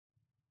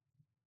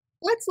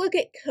Let's look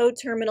at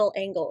coterminal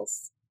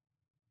angles.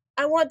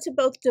 I want to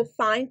both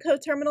define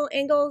coterminal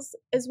angles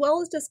as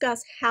well as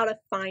discuss how to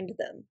find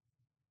them.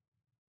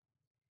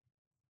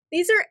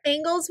 These are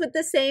angles with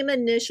the same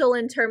initial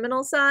and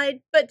terminal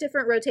side, but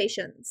different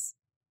rotations.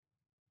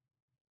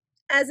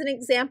 As an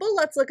example,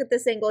 let's look at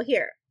this angle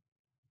here.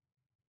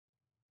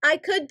 I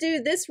could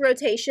do this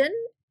rotation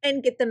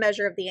and get the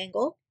measure of the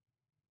angle.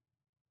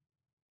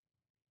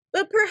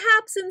 But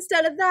perhaps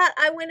instead of that,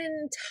 I went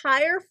an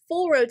entire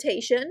full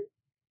rotation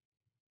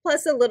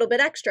plus a little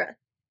bit extra.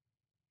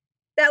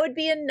 That would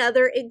be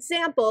another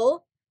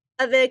example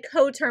of a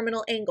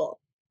coterminal angle.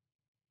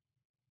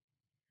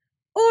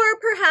 Or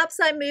perhaps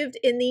I moved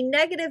in the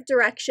negative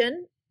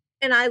direction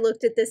and I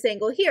looked at this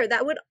angle here.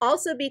 That would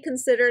also be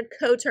considered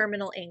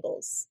coterminal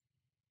angles.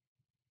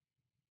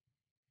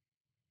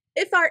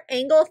 If our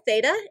angle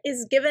theta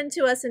is given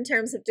to us in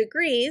terms of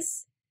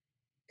degrees,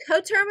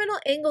 coterminal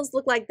angles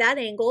look like that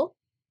angle,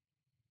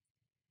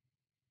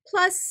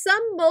 plus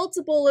some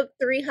multiple of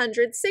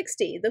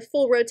 360, the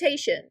full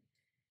rotation.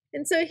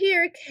 And so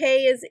here,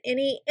 k is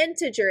any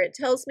integer. It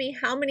tells me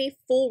how many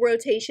full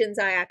rotations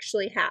I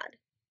actually had.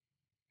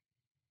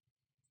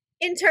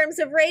 In terms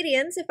of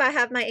radians, if I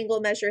have my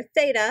angle measure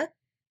theta,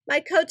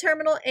 my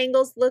coterminal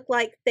angles look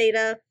like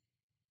theta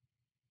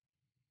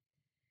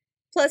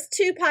plus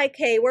 2 pi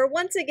k, where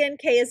once again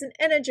k is an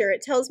integer.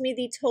 It tells me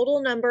the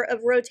total number of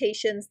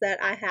rotations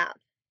that I have.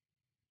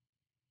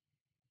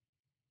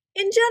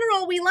 In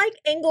general, we like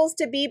angles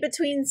to be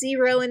between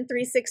 0 and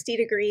 360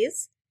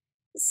 degrees.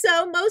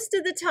 So most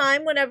of the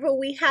time, whenever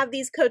we have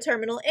these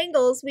coterminal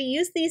angles, we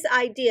use these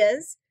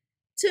ideas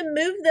to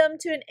move them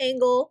to an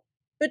angle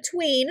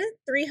between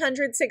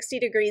 360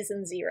 degrees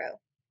and 0.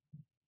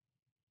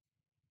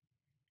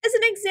 As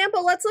an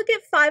example, let's look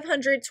at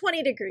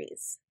 520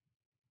 degrees.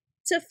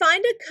 To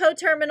find a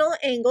coterminal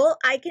angle,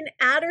 I can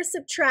add or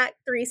subtract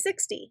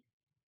 360,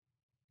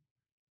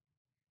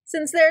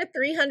 since there are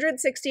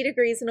 360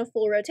 degrees in a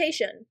full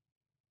rotation.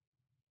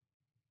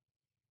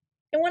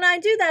 And when I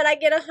do that, I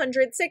get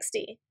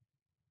 160.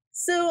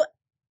 So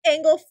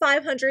angle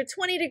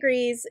 520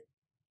 degrees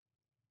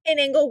and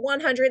angle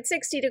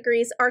 160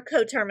 degrees are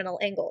coterminal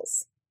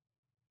angles.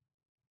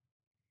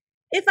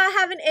 If I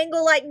have an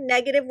angle like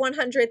negative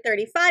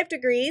 135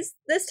 degrees,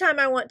 this time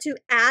I want to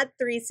add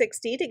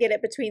 360 to get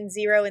it between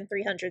 0 and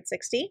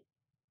 360.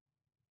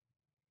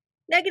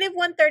 Negative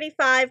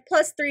 135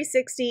 plus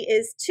 360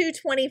 is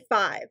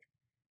 225.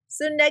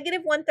 So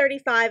negative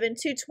 135 and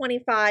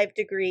 225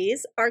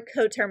 degrees are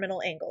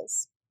coterminal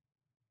angles.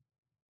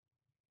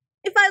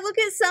 If I look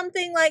at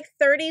something like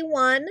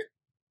 31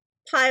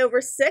 pi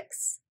over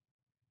 6,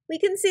 we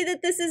can see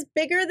that this is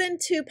bigger than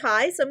 2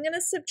 pi, so I'm going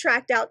to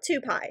subtract out 2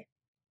 pi.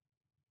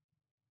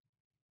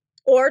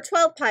 Or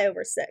 12 pi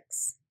over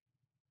 6.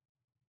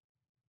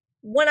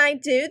 When I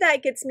do,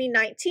 that gets me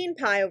 19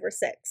 pi over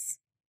 6.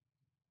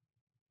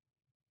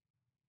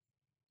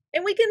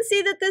 And we can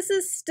see that this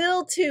is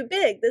still too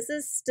big. This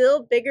is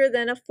still bigger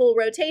than a full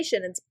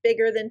rotation. It's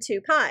bigger than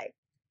 2 pi.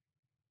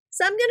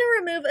 So I'm going to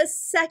remove a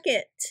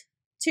second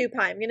 2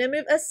 pi. I'm going to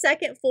move a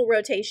second full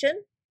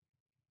rotation.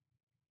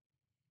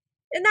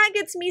 And that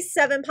gets me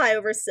 7 pi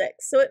over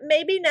 6. So it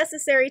may be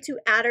necessary to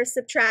add or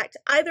subtract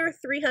either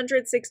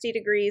 360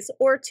 degrees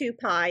or 2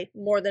 pi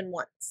more than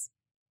once.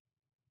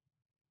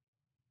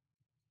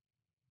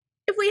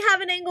 If we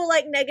have an angle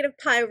like negative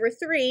pi over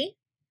 3,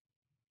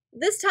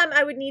 this time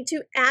I would need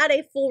to add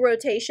a full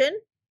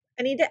rotation.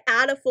 I need to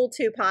add a full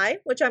 2 pi,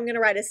 which I'm going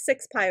to write as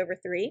 6 pi over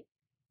 3.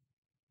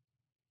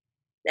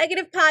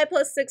 Negative pi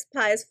plus 6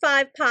 pi is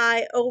 5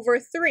 pi over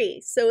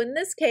 3. So in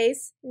this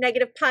case,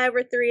 negative pi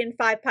over 3 and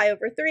 5 pi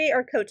over 3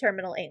 are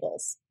coterminal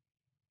angles.